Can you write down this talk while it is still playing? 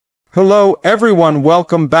Hello everyone,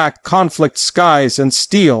 welcome back Conflict Skies and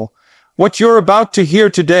Steel. What you're about to hear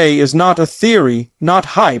today is not a theory,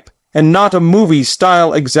 not hype, and not a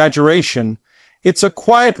movie-style exaggeration. It's a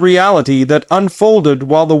quiet reality that unfolded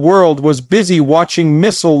while the world was busy watching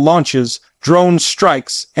missile launches, drone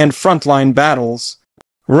strikes, and frontline battles.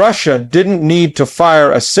 Russia didn't need to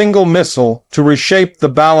fire a single missile to reshape the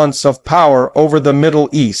balance of power over the Middle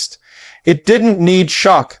East. It didn't need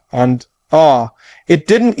shock and awe. It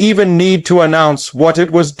didn't even need to announce what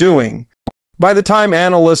it was doing. By the time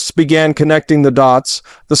analysts began connecting the dots,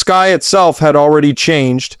 the sky itself had already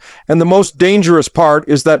changed, and the most dangerous part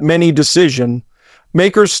is that many decision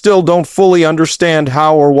makers still don't fully understand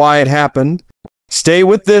how or why it happened. Stay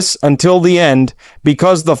with this until the end,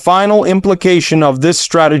 because the final implication of this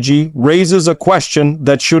strategy raises a question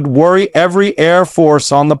that should worry every air force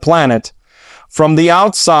on the planet. From the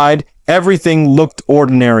outside, everything looked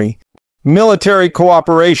ordinary. Military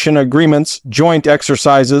cooperation agreements, joint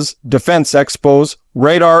exercises, defense expos,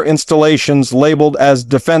 radar installations labeled as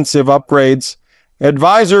defensive upgrades,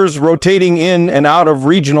 advisors rotating in and out of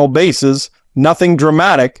regional bases, nothing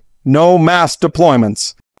dramatic, no mass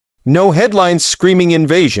deployments. No headlines screaming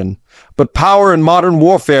invasion, but power in modern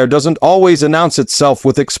warfare doesn't always announce itself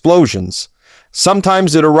with explosions.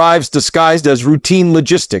 Sometimes it arrives disguised as routine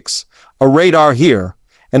logistics, a radar here,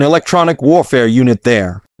 an electronic warfare unit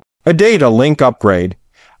there. A data link upgrade,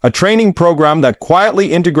 a training program that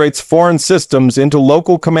quietly integrates foreign systems into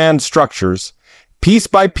local command structures. Piece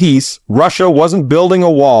by piece, Russia wasn't building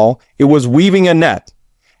a wall, it was weaving a net.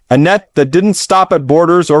 A net that didn't stop at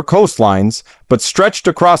borders or coastlines, but stretched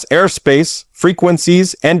across airspace,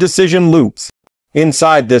 frequencies, and decision loops.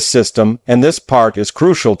 Inside this system, and this part is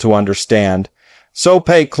crucial to understand, so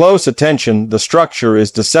pay close attention, the structure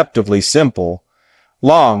is deceptively simple.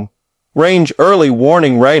 Long-range early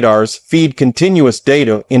warning radars feed continuous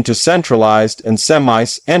data into centralized and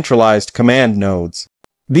semi-centralized command nodes.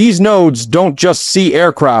 These nodes don't just see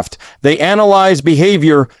aircraft, they analyze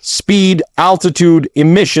behavior, speed, altitude,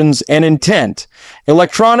 emissions, and intent.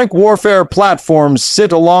 Electronic warfare platforms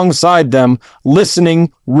sit alongside them,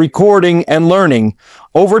 listening, recording, and learning.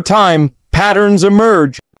 Over time, patterns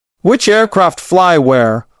emerge. Which aircraft fly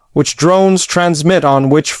where? Which drones transmit on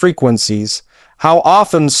which frequencies? How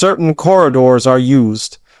often certain corridors are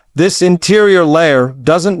used? This interior layer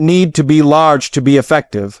doesn't need to be large to be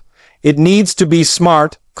effective. It needs to be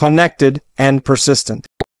smart, connected, and persistent.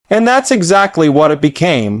 And that's exactly what it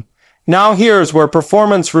became. Now here's where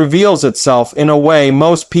performance reveals itself in a way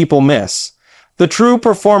most people miss. The true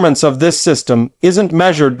performance of this system isn't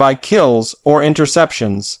measured by kills or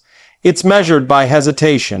interceptions. It's measured by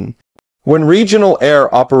hesitation. When regional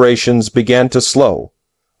air operations began to slow,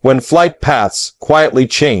 when flight paths quietly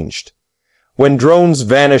changed, when drones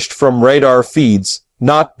vanished from radar feeds,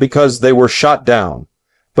 not because they were shot down,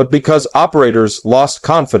 but because operators lost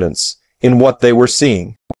confidence in what they were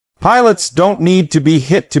seeing. Pilots don't need to be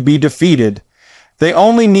hit to be defeated. They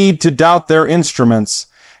only need to doubt their instruments.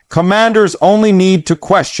 Commanders only need to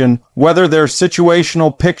question whether their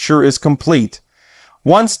situational picture is complete.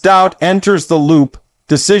 Once doubt enters the loop,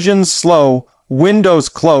 decisions slow, windows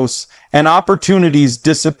close, and opportunities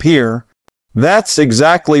disappear. That's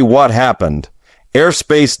exactly what happened.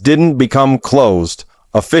 Airspace didn't become closed,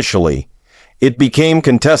 officially. It became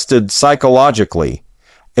contested psychologically.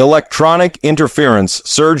 Electronic interference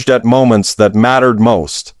surged at moments that mattered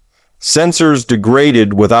most. Sensors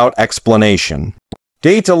degraded without explanation.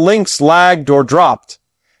 Data links lagged or dropped.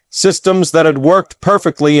 Systems that had worked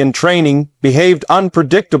perfectly in training behaved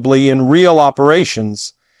unpredictably in real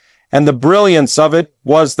operations. And the brilliance of it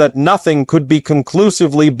was that nothing could be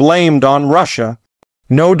conclusively blamed on Russia.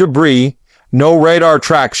 No debris, no radar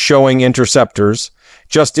tracks showing interceptors.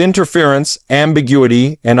 Just interference,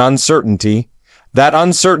 ambiguity, and uncertainty. That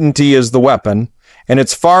uncertainty is the weapon, and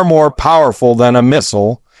it's far more powerful than a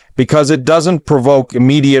missile because it doesn't provoke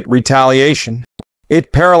immediate retaliation.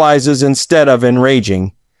 It paralyzes instead of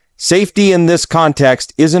enraging. Safety in this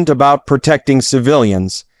context isn't about protecting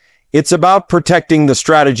civilians. It's about protecting the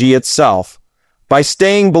strategy itself. By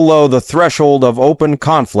staying below the threshold of open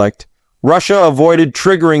conflict, Russia avoided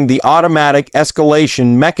triggering the automatic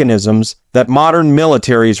escalation mechanisms that modern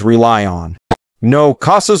militaries rely on. No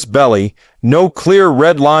casus belli, no clear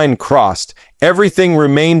red line crossed, everything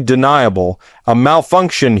remained deniable, a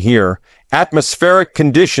malfunction here, atmospheric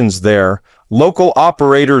conditions there, local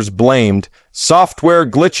operators blamed, software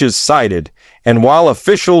glitches cited, and while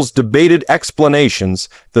officials debated explanations,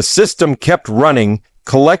 the system kept running,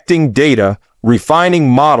 collecting data, refining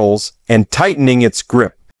models, and tightening its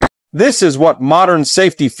grip. This is what modern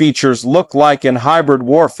safety features look like in hybrid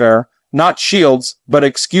warfare, not shields, but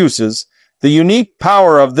excuses. The unique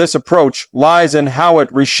power of this approach lies in how it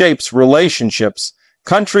reshapes relationships.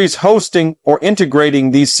 Countries hosting or integrating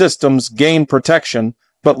these systems gain protection,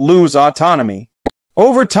 but lose autonomy.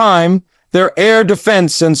 Over time, their air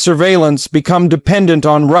defense and surveillance become dependent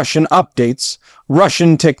on Russian updates,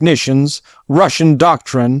 Russian technicians, Russian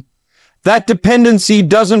doctrine. That dependency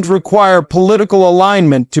doesn't require political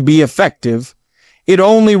alignment to be effective. It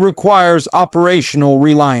only requires operational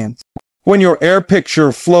reliance. When your air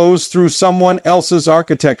picture flows through someone else's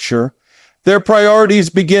architecture, their priorities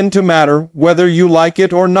begin to matter whether you like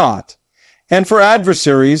it or not. And for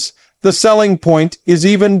adversaries, the selling point is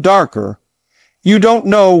even darker. You don't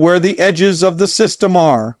know where the edges of the system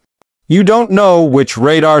are. You don't know which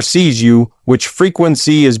radar sees you, which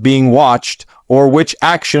frequency is being watched, or which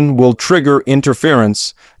action will trigger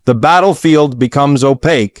interference. The battlefield becomes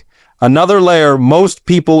opaque. Another layer most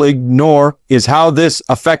people ignore is how this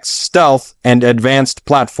affects stealth and advanced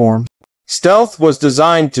platforms. Stealth was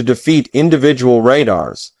designed to defeat individual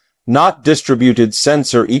radars, not distributed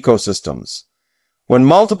sensor ecosystems. When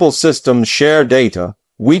multiple systems share data,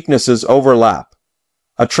 weaknesses overlap.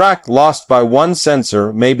 A track lost by one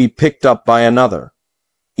sensor may be picked up by another.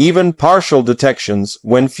 Even partial detections,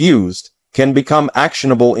 when fused, can become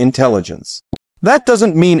actionable intelligence. That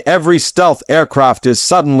doesn't mean every stealth aircraft is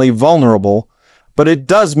suddenly vulnerable, but it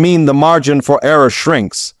does mean the margin for error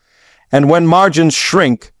shrinks. And when margins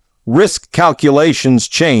shrink, risk calculations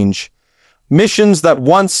change. Missions that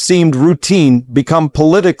once seemed routine become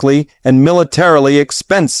politically and militarily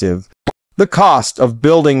expensive. The cost of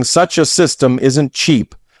building such a system isn't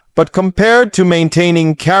cheap, but compared to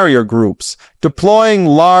maintaining carrier groups, deploying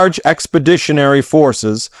large expeditionary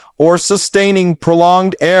forces, or sustaining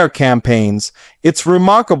prolonged air campaigns, it's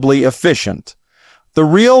remarkably efficient. The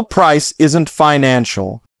real price isn't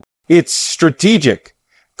financial. It's strategic.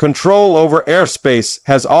 Control over airspace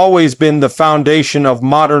has always been the foundation of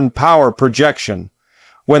modern power projection.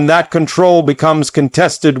 When that control becomes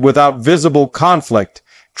contested without visible conflict,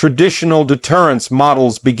 traditional deterrence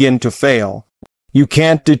models begin to fail. You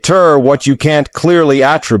can't deter what you can't clearly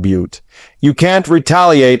attribute. You can't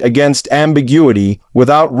retaliate against ambiguity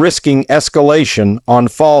without risking escalation on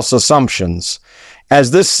false assumptions.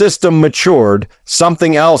 As this system matured,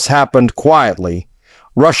 something else happened quietly.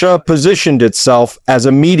 Russia positioned itself as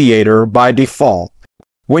a mediator by default.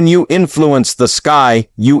 When you influence the sky,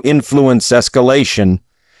 you influence escalation.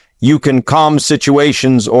 You can calm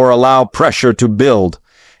situations or allow pressure to build.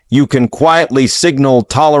 You can quietly signal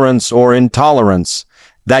tolerance or intolerance.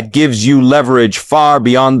 That gives you leverage far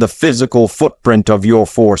beyond the physical footprint of your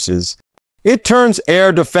forces. It turns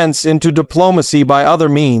air defense into diplomacy by other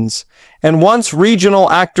means, and once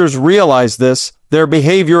regional actors realize this, their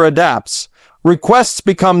behavior adapts. Requests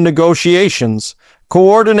become negotiations.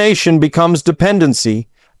 Coordination becomes dependency.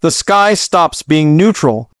 The sky stops being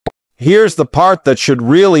neutral. Here's the part that should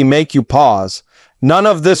really make you pause. None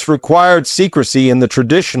of this required secrecy in the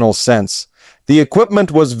traditional sense. The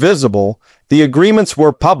equipment was visible, the agreements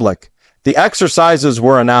were public, the exercises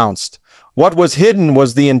were announced. What was hidden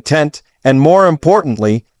was the intent, and more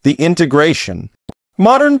importantly, the integration.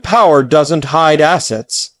 Modern power doesn't hide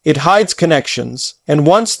assets, it hides connections, and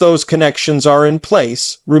once those connections are in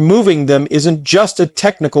place, removing them isn't just a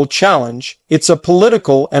technical challenge, it's a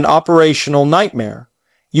political and operational nightmare.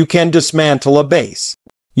 You can dismantle a base.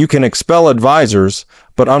 You can expel advisors,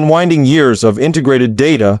 but unwinding years of integrated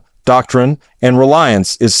data, doctrine, and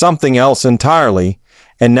reliance is something else entirely.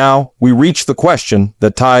 And now we reach the question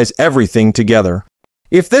that ties everything together.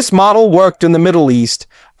 If this model worked in the Middle East,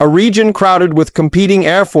 a region crowded with competing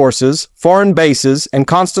air forces, foreign bases, and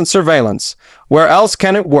constant surveillance, where else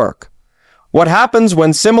can it work? What happens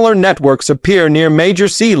when similar networks appear near major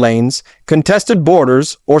sea lanes, contested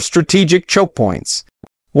borders, or strategic choke points?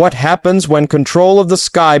 What happens when control of the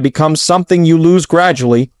sky becomes something you lose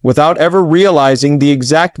gradually without ever realizing the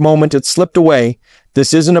exact moment it slipped away?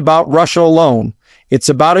 This isn't about Russia alone. It's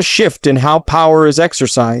about a shift in how power is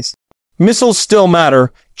exercised. Missiles still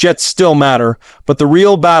matter, jets still matter, but the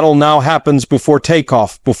real battle now happens before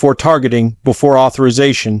takeoff, before targeting, before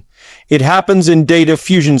authorization. It happens in data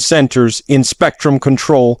fusion centers, in spectrum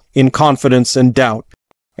control, in confidence and doubt.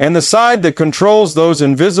 And the side that controls those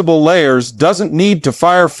invisible layers doesn't need to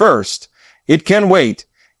fire first. It can wait.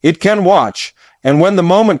 It can watch. And when the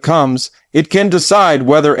moment comes, it can decide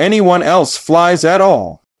whether anyone else flies at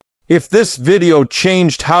all. If this video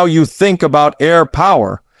changed how you think about air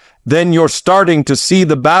power, then you're starting to see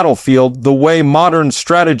the battlefield the way modern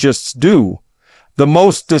strategists do. The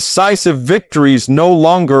most decisive victories no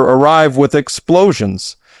longer arrive with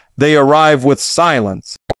explosions. They arrive with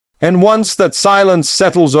silence. And once that silence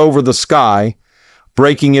settles over the sky,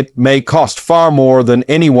 breaking it may cost far more than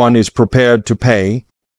anyone is prepared to pay.